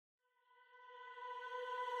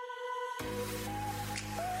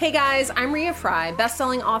Hey guys, I'm Rhea Fry,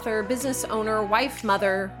 best-selling author, business owner, wife,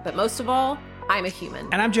 mother, but most of all, I'm a human.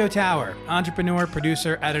 And I'm Joe Tower, entrepreneur,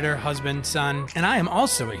 producer, editor, husband, son, and I am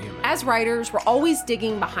also a human. As writers, we're always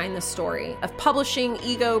digging behind the story of publishing,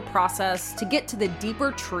 ego, process, to get to the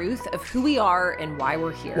deeper truth of who we are and why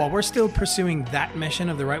we're here. While we're still pursuing that mission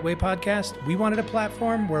of the Right Way podcast, we wanted a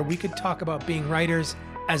platform where we could talk about being writers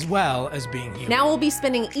as well as being human. Now we'll be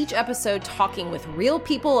spending each episode talking with real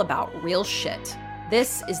people about real shit.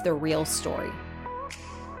 This is The Real Story.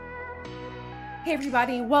 Hey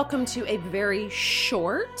everybody, welcome to a very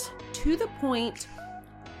short, to the point,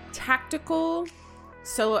 tactical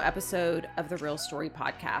solo episode of The Real Story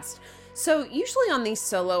podcast. So usually on these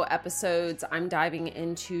solo episodes, I'm diving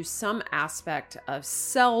into some aspect of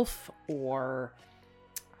self or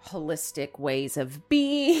holistic ways of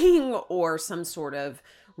being or some sort of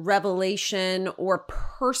revelation or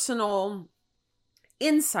personal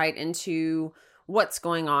insight into what's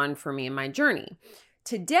going on for me in my journey.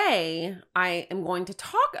 Today, I am going to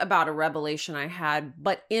talk about a revelation I had,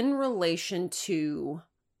 but in relation to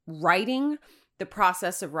writing, the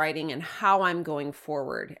process of writing, and how I'm going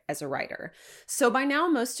forward as a writer. So by now,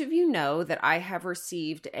 most of you know that I have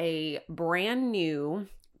received a brand new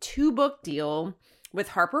 2-book deal with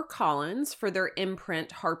HarperCollins for their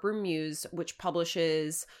imprint Harper Muse, which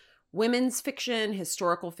publishes women's fiction,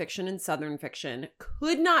 historical fiction, and Southern fiction.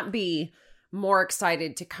 Could not be more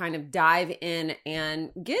excited to kind of dive in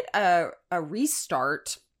and get a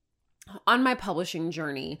restart on my publishing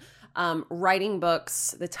journey, writing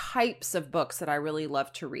books, the types of books that I really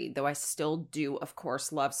love to read, though I still do, of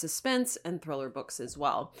course, love suspense and thriller books as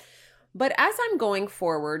well. But as I'm going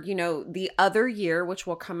forward, you know, The Other Year, which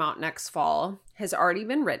will come out next fall, has already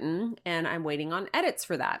been written, and I'm waiting on edits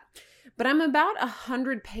for that. But I'm about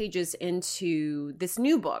 100 pages into this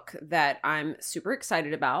new book that I'm super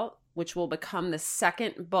excited about, which will become the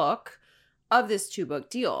second book of this 2-book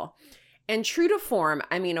deal. And true to form,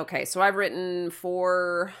 I mean, okay, so I've written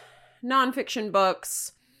 4 nonfiction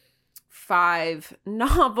books, 5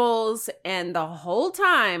 novels, and the whole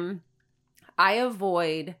time I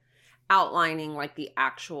avoid outlining like the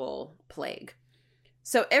actual plague.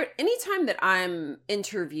 So anytime that I'm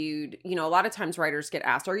interviewed, you know, a lot of times writers get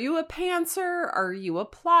asked, are you a pantser? Are you a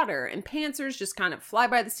plotter? And pantsers just kind of fly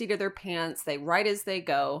by the seat of their pants. They write as they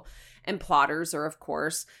go. And plotters are, of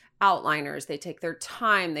course, outliners. They take their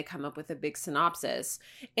time. They come up with a big synopsis.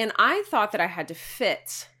 And I thought that I had to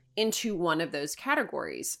fit into one of those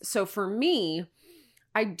categories. So for me,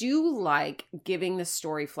 I do like giving the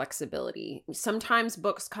story flexibility. Sometimes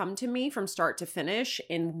books come to me from start to finish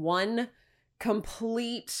in one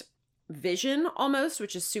complete vision almost,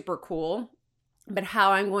 which is super cool. But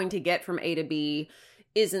how I'm going to get from A to B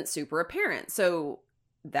isn't super apparent. So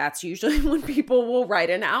that's usually when people will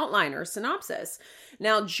write an outline or synopsis.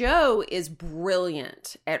 Now, Joe is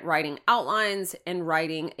brilliant at writing outlines and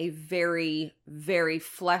writing a very, very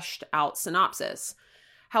fleshed out synopsis.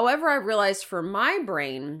 However, I realized for my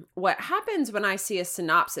brain, what happens when I see a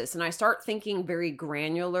synopsis and I start thinking very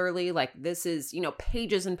granularly, like this is, you know,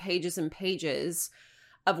 pages and pages and pages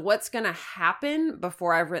of what's going to happen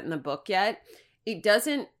before I've written the book yet,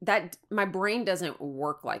 my brain doesn't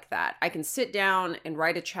work like that. I can sit down and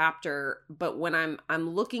write a chapter, but when I'm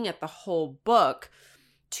looking at the whole book,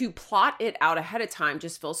 to plot it out ahead of time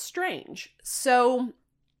just feels strange. So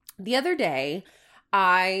the other day,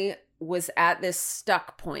 I was at this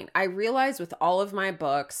stuck point. I realized with all of my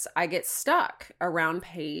books, I get stuck around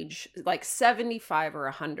page like 75 or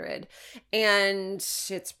 100. And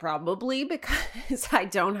it's probably because I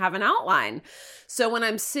don't have an outline. So when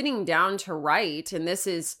I'm sitting down to write, and this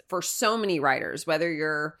is for so many writers, whether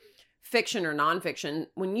you're fiction or nonfiction,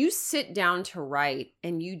 when you sit down to write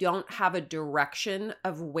and you don't have a direction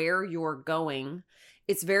of where you're going,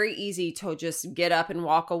 it's very easy to just get up and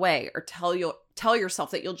walk away or tell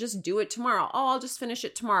yourself that you'll just do it tomorrow. Oh, I'll just finish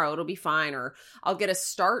it tomorrow. It'll be fine. Or I'll get a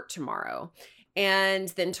start tomorrow. And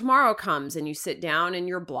then tomorrow comes and you sit down and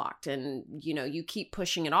you're blocked and, you know, you keep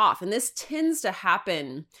pushing it off. And this tends to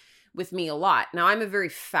happen with me a lot. Now, I'm a very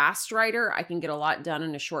fast writer. I can get a lot done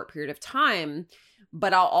in a short period of time,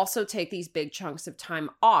 but I'll also take these big chunks of time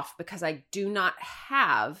off because I do not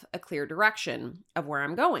have a clear direction of where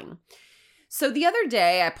I'm going. So the other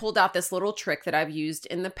day I pulled out this little trick that I've used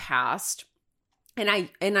in the past, and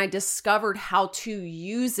I discovered how to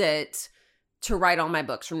use it to write all my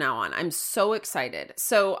books from now on. I'm so excited.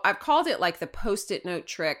 So I've called it like the Post-it note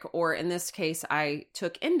trick, or in this case, I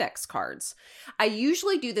took index cards. I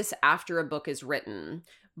usually do this after a book is written,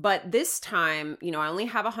 But this time, I only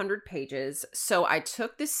have 100 pages. So I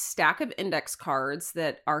took this stack of index cards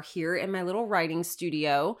that are here in my little writing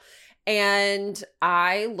studio, and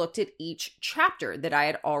I looked at each chapter that I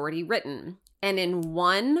had already written. And in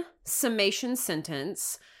one summation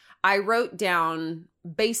sentence, I wrote down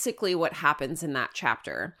basically what happens in that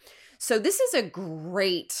chapter. So this is a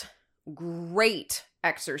great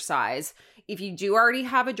exercise if you do already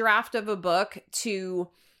have a draft of a book, to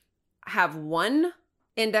have one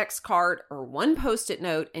index card or one Post-it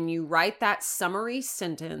note, and you write that summary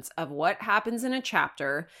sentence of what happens in a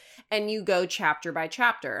chapter, and you go chapter by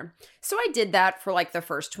chapter. So I did that for like the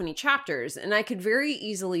first 20 chapters, and I could very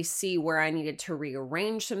easily see where I needed to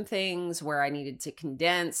rearrange some things, where I needed to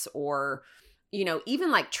condense, or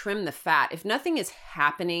even like trim the fat. If nothing is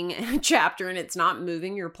happening in a chapter and it's not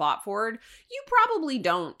moving your plot forward, you probably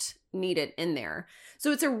don't need it in there.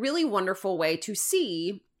 So it's a really wonderful way to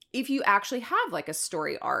see if you actually have like a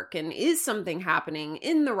story arc and is something happening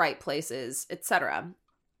in the right places, etc.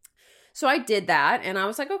 So I did that and I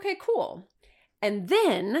was like, okay, cool. And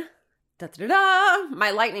then,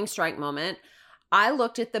 my lightning strike moment, I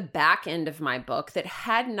looked at the back end of my book that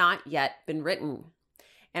had not yet been written.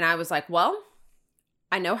 And I was like, well,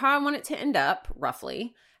 I know how I want it to end up,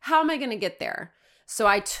 roughly. How am I going to get there? So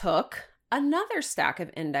I took another stack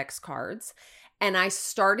of index cards and I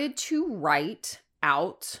started to write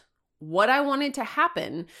out what I wanted to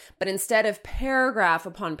happen. But instead of paragraph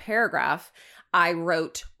upon paragraph, I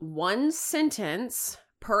wrote one sentence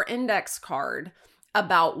per index card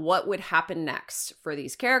about what would happen next for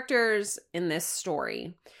these characters in this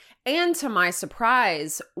story. And to my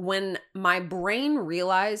surprise, when my brain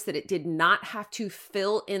realized that it did not have to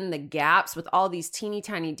fill in the gaps with all these teeny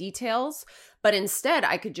tiny details, but instead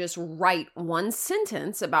I could just write one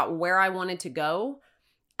sentence about where I wanted to go,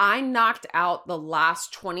 I knocked out the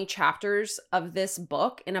last 20 chapters of this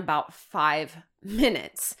book in about 5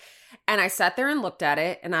 minutes. And I sat there and looked at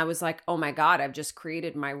it and I was like, oh my God, I've just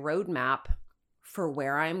created my roadmap for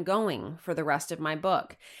where I'm going for the rest of my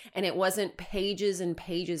book. And it wasn't pages and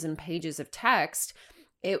pages and pages of text.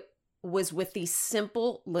 It was with these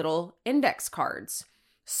simple little index cards.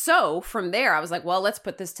 So from there, I was like, well, let's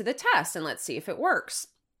put this to the test and let's see if it works.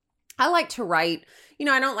 I like to write,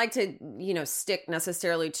 I don't like to, stick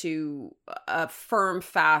necessarily to a firm,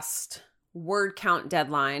 fast word count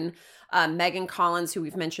deadline. Megan Collins, who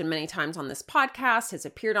we've mentioned many times on this podcast, has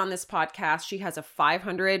appeared on this podcast. She has a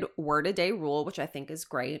 500 word a day rule, which I think is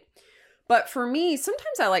great. But for me,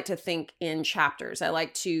 sometimes I like to think in chapters. I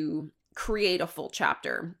like to create a full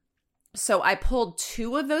chapter. So I pulled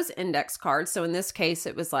 2 of those index cards. So in this case,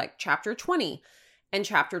 it was like chapter 20 and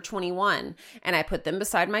chapter 21. And I put them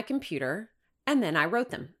beside my computer. And then I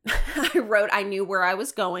wrote them. I knew where I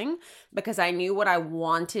was going because I knew what I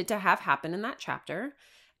wanted to have happen in that chapter.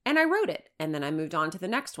 And I wrote it. And then I moved on to the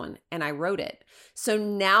next one and I wrote it. So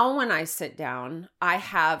now when I sit down, I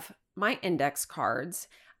have my index cards.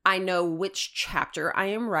 I know which chapter I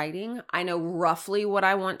am writing. I know roughly what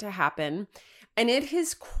I want to happen. And it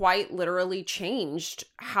has quite literally changed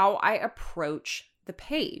how I approach the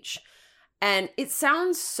page. And it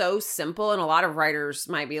sounds so simple, and a lot of writers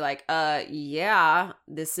might be like, yeah,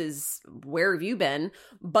 this is, where have you been?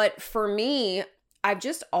 But for me, I've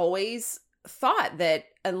just always thought that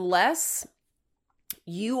unless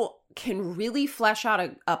you can really flesh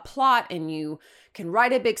out a plot and you can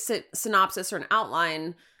write a big synopsis or an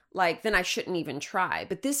outline, then I shouldn't even try.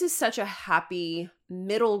 But this is such a happy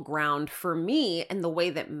middle ground for me and the way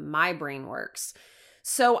that my brain works.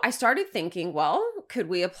 So I started thinking, well, could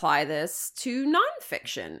we apply this to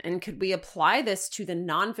nonfiction? And could we apply this to the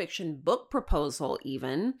nonfiction book proposal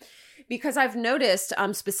even? Because I've noticed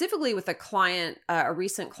specifically with a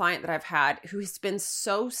recent client that I've had who has been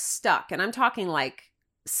so stuck, and I'm talking like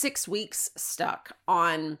 6 weeks stuck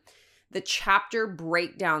on the chapter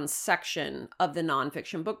breakdown section of the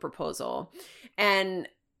nonfiction book proposal. And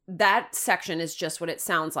that section is just what it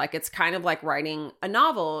sounds like. It's kind of like writing a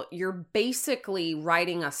novel. You're basically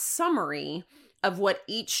writing a summary of what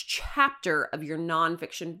each chapter of your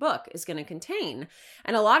nonfiction book is going to contain.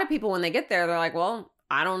 And a lot of people, when they get there, they're like, well,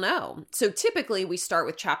 I don't know. So typically we start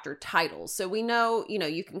with chapter titles. So we know,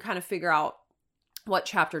 you can kind of figure out what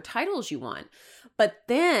chapter titles you want. But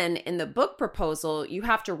then in the book proposal, you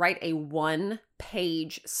have to write a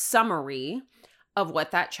 1-page summary of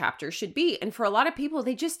what that chapter should be. And for a lot of people,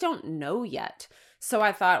 they just don't know yet. So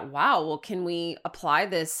I thought, wow, well, can we apply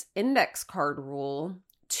this index card rule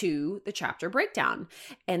to the chapter breakdown?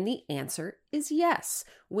 And the answer is yes.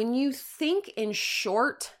 When you think in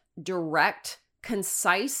short, direct,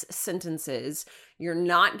 concise sentences, You're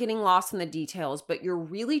not getting lost in the details, but you're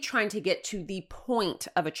really trying to get to the point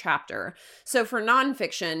of a chapter. So for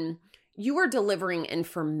nonfiction, you are delivering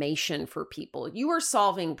information for people. You are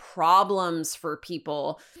solving problems for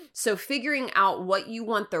people. So figuring out what you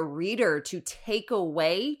want the reader to take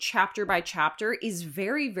away chapter by chapter is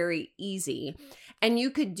very, very easy. And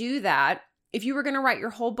you could do that if you were going to write your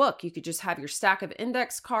whole book. You could just have your stack of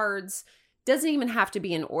index cards. Doesn't even have to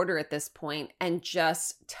be in order at this point, and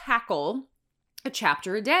just tackle a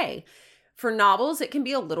chapter a day. For novels, it can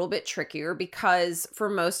be a little bit trickier because for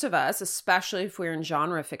most of us, especially if we're in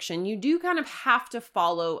genre fiction, you do kind of have to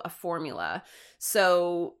follow a formula.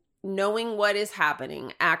 So knowing what is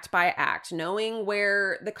happening act by act, knowing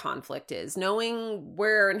where the conflict is, knowing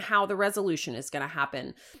where and how the resolution is going to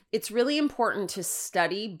happen. It's really important to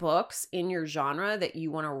study books in your genre that you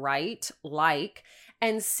want to write,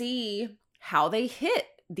 and see how they hit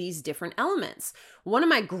these different elements. One of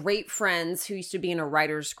my great friends who used to be in a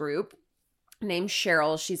writer's group named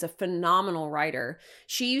Cheryl, she's a phenomenal writer.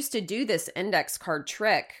 She used to do this index card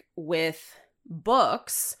trick with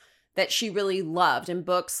books that she really loved, and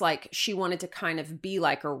books like she wanted to kind of be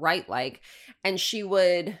like or write like. And she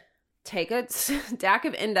would take a stack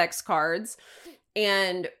of index cards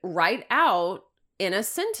and write out in a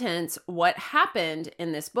sentence what happened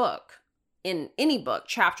in this book, in any book,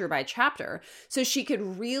 chapter by chapter. So she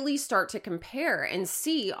could really start to compare and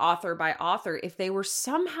see author by author if they were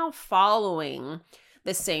somehow following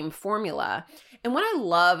the same formula. And what I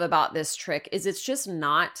love about this trick is it's just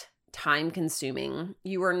not time consuming.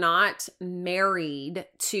 You are not married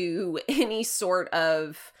to any sort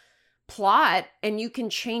of plot, and you can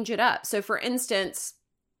change it up. So for instance,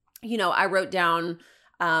 I wrote down,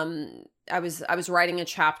 I was writing a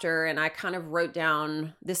chapter, and I kind of wrote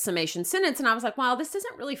down this summation sentence, and I was like, wow, this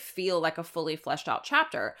doesn't really feel like a fully fleshed out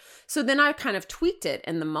chapter. So then I kind of tweaked it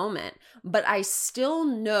in the moment, but I still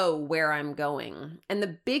know where I'm going. And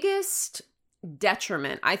the biggest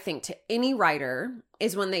detriment, I think, to any writer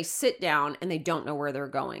is when they sit down and they don't know where they're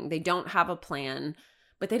going. They don't have a plan,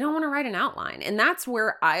 but they don't want to write an outline. And that's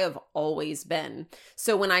where I have always been.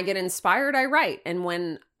 So when I get inspired, I write. And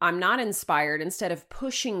when I'm not inspired, instead of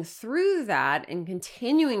pushing through that and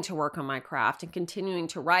continuing to work on my craft and continuing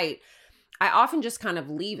to write, I often just kind of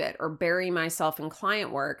leave it or bury myself in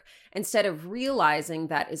client work instead of realizing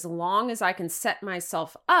that as long as I can set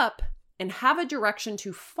myself up and have a direction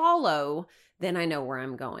to follow, then I know where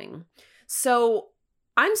I'm going. So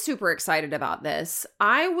I'm super excited about this.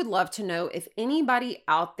 I would love to know if anybody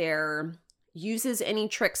out there uses any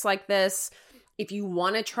tricks like this. If you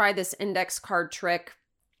want to try this index card trick,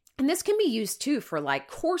 and this can be used too for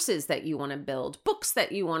like courses that you want to build, books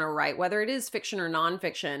that you want to write, whether it is fiction or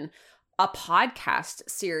nonfiction, a podcast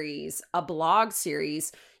series, a blog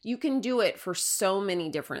series. You can do it for so many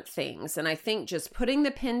different things. And I think just putting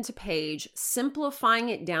the pen to page, simplifying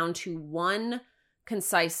it down to one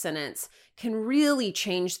concise sentence can really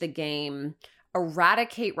change the game,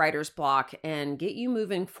 eradicate writer's block, and get you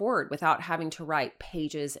moving forward without having to write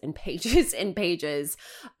pages and pages and pages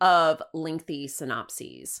of lengthy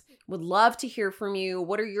synopses. Would love to hear from you.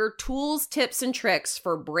 What are your tools, tips, and tricks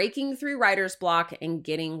for breaking through writer's block and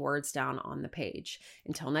getting words down on the page?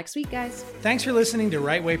 Until next week, guys. Thanks for listening to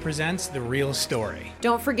Right Way Presents The Real Story.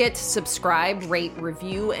 Don't forget to subscribe, rate,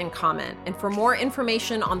 review, and comment. And for more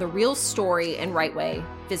information on The Real Story and Right Way,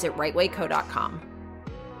 visit rightwayco.com.